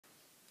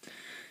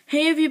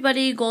Hey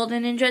everybody,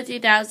 Golden Ninja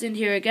 3000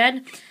 here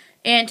again,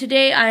 and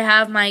today I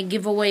have my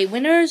giveaway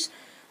winners.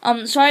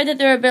 Sorry that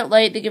they're a bit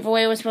late. The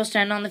giveaway was supposed to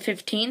end on the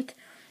 15th,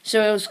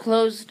 so it was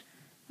closed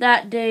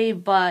that day,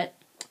 but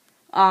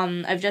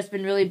I've just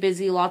been really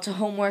busy, lots of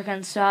homework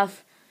and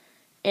stuff,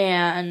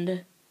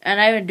 and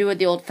I would do it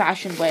the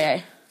old-fashioned way.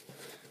 I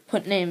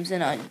put names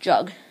in a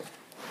jug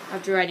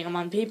after writing them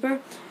on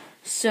paper.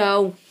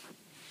 So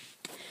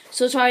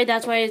sorry,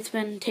 that's why it's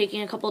been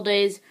taking a couple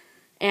days.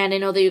 And I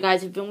know that you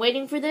guys have been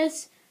waiting for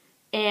this.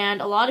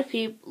 And a lot of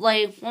people,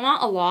 well,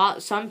 not a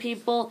lot, some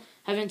people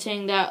have been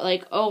saying that,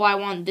 oh, I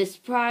want this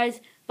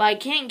prize. But I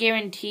can't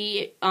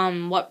guarantee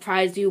what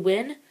prize you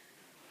win.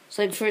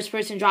 So, first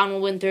person, John, will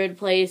win third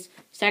place.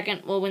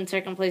 Second will win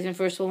second place. And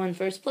first will win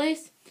first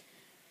place.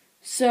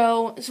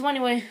 So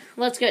anyway,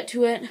 let's get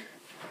to it.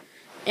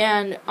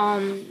 And,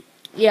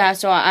 yeah,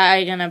 so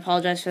I'm going to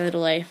apologize for the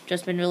delay.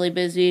 Just been really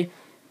busy.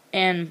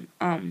 And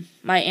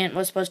my aunt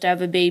was supposed to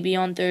have a baby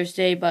on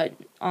Thursday, but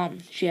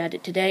she had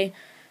it today.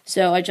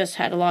 So I just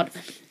had a lot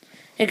of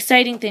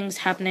exciting things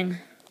happening.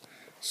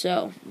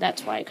 So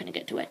that's why I couldn't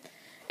get to it.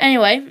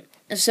 Anyway,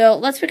 so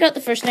let's pick out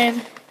the first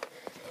name.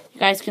 You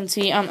guys can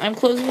see I'm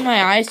closing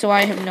my eyes, so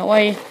I have no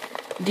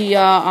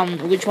idea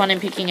which one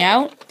I'm picking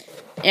out.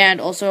 And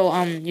also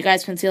you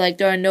guys can see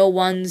there are no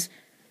ones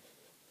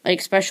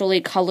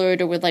specially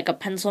colored or with a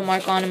pencil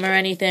mark on them or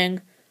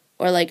anything,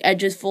 or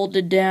edges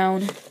folded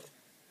down.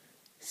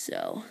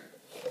 So,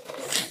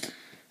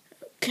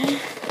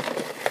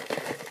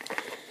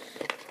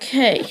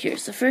 okay,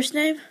 here's the first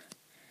name.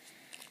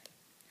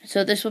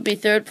 So this will be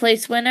third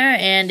place winner,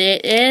 and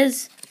it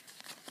is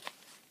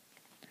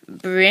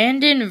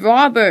Brandon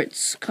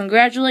Roberts.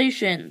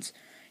 Congratulations.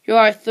 You're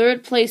our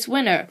third place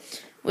winner,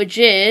 which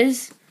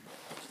is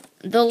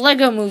the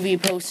Lego Movie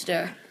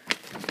poster.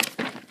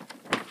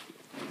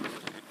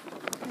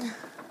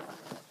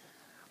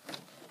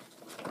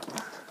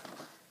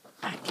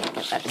 I can't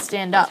get that to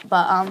stand up,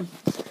 but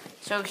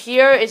so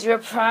here is your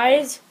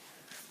prize,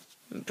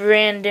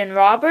 Brandon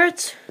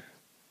Roberts.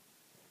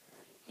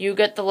 You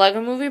get the Lego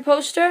Movie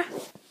poster.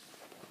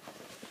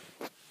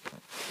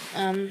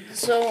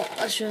 So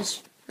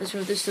let's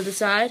move this to the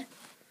side,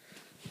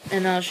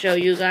 and I'll show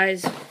you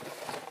guys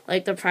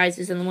the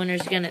prizes and the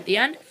winners again at the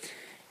end.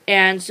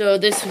 And so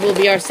this will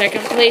be our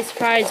second place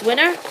prize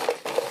winner.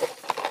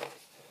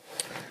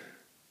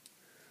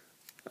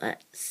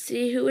 Let's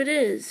see who it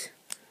is.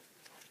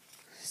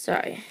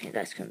 Sorry, you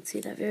guys couldn't see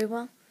that very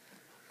well.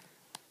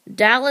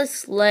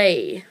 Dallas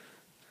Lay.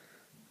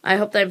 I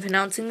hope that I'm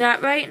pronouncing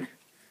that right.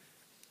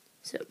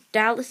 So,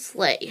 Dallas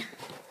Lay.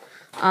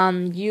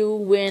 You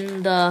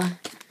win the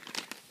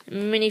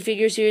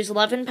Minifigure Series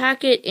 11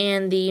 packet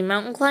and the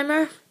Mountain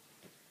Climber.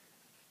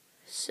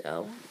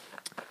 So,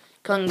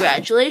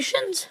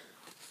 congratulations.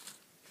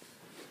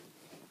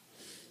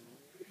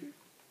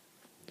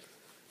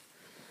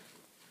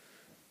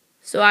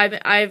 So,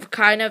 I've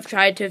kind of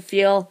tried to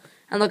feel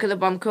and look at the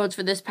bump codes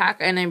for this pack,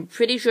 and I'm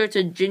pretty sure it's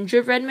a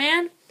gingerbread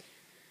man.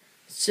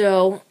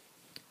 So,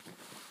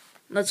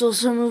 let's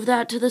also move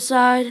that to the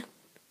side.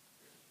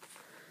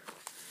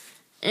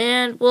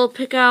 And we'll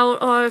pick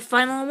out our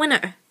final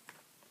winner,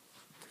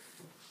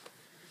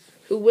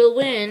 who will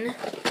win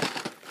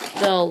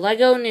the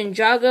Lego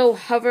Ninjago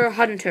Hover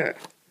Hunter.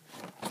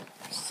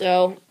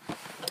 So,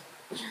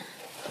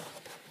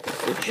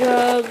 the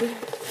jug.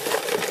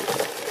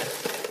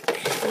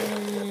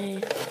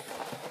 Okay.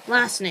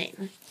 Last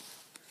name.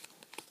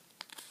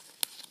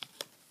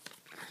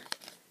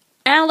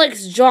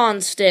 Alex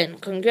Johnston,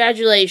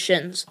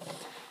 congratulations.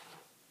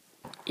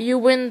 You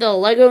win the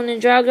Lego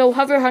Ninjago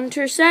Hover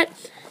Hunter set,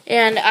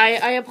 and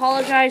I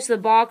apologize, the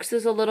box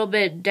is a little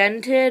bit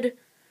dented.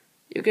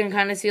 You can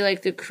kind of see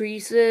the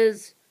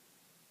creases.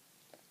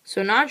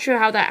 So not sure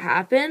how that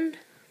happened,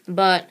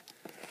 but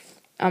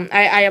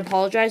I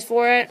apologize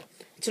for it.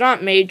 It's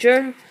not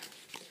major,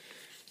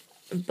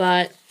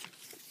 but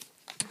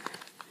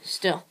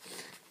still.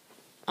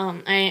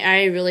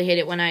 I really hate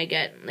it when I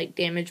get,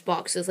 damaged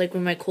boxes, with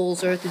my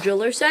Kohl's or the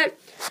Jeweler set.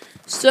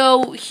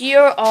 So,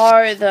 here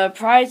are the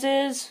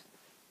prizes.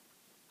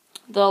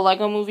 The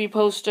Lego Movie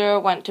poster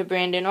went to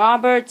Brandon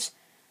Roberts.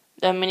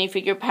 The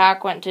minifigure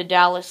pack went to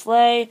Dallas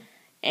Lay.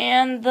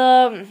 And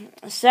the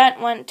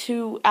set went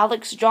to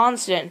Alex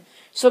Johnston.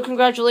 So,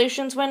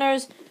 congratulations,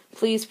 winners.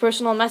 Please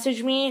personal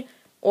message me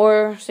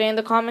or say in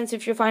the comments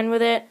if you're fine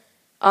with it.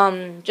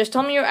 Just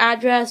tell me your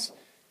address.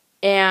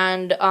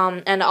 And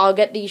I'll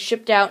get these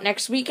shipped out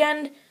next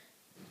weekend.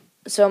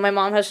 So my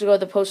mom has to go to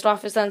the post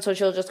office then, so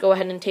she'll just go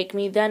ahead and take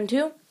me then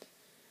too.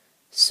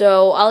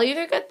 So I'll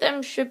either get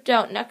them shipped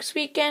out next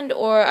weekend,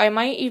 or I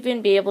might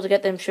even be able to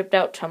get them shipped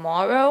out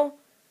tomorrow.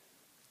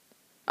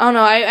 Oh no,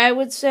 I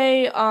would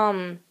say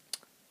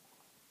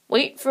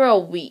wait for a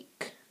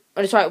week.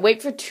 Wait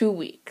for 2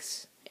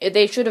 weeks.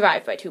 They should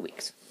arrive by 2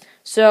 weeks.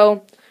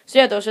 So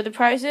yeah, those are the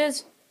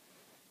prizes.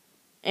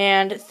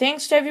 And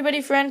thanks to everybody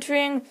for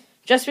entering.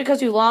 Just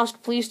because you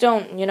lost, please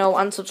don't,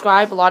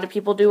 unsubscribe. A lot of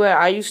people do it.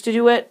 I used to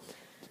do it.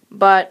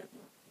 But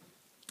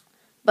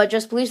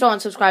just please don't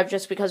unsubscribe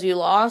just because you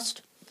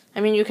lost.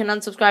 I mean, you can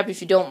unsubscribe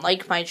if you don't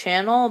like my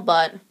channel,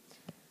 but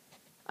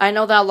I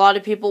know that a lot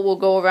of people will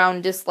go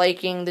around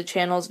disliking the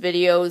channel's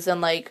videos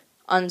and, like,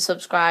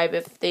 unsubscribe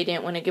if they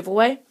didn't win a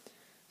giveaway.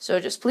 So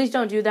just please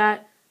don't do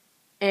that.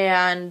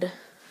 And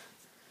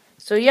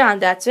so yeah,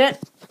 that's it.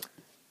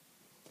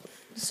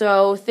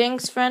 So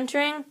thanks for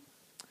entering.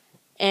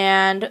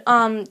 And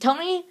tell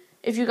me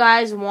if you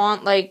guys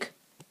want, like,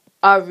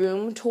 a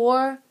room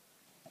tour,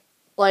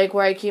 like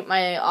where I keep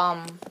my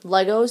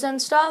Legos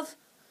and stuff,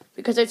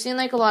 because I've seen,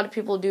 like, a lot of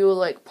people do,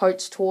 like,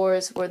 parts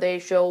tours where they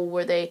show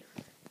where they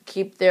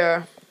keep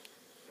their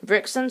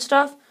bricks and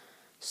stuff.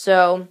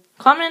 So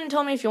comment and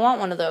tell me if you want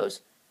one of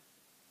those,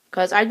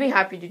 because I'd be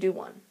happy to do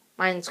one.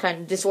 Mine's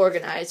kind of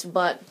disorganized,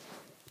 but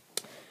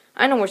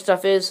I know where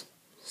stuff is.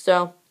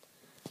 So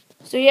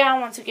yeah,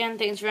 once again,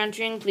 thanks for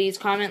entering. Please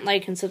comment,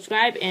 like, and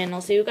subscribe, and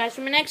I'll see you guys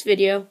for my next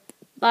video.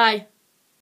 Bye.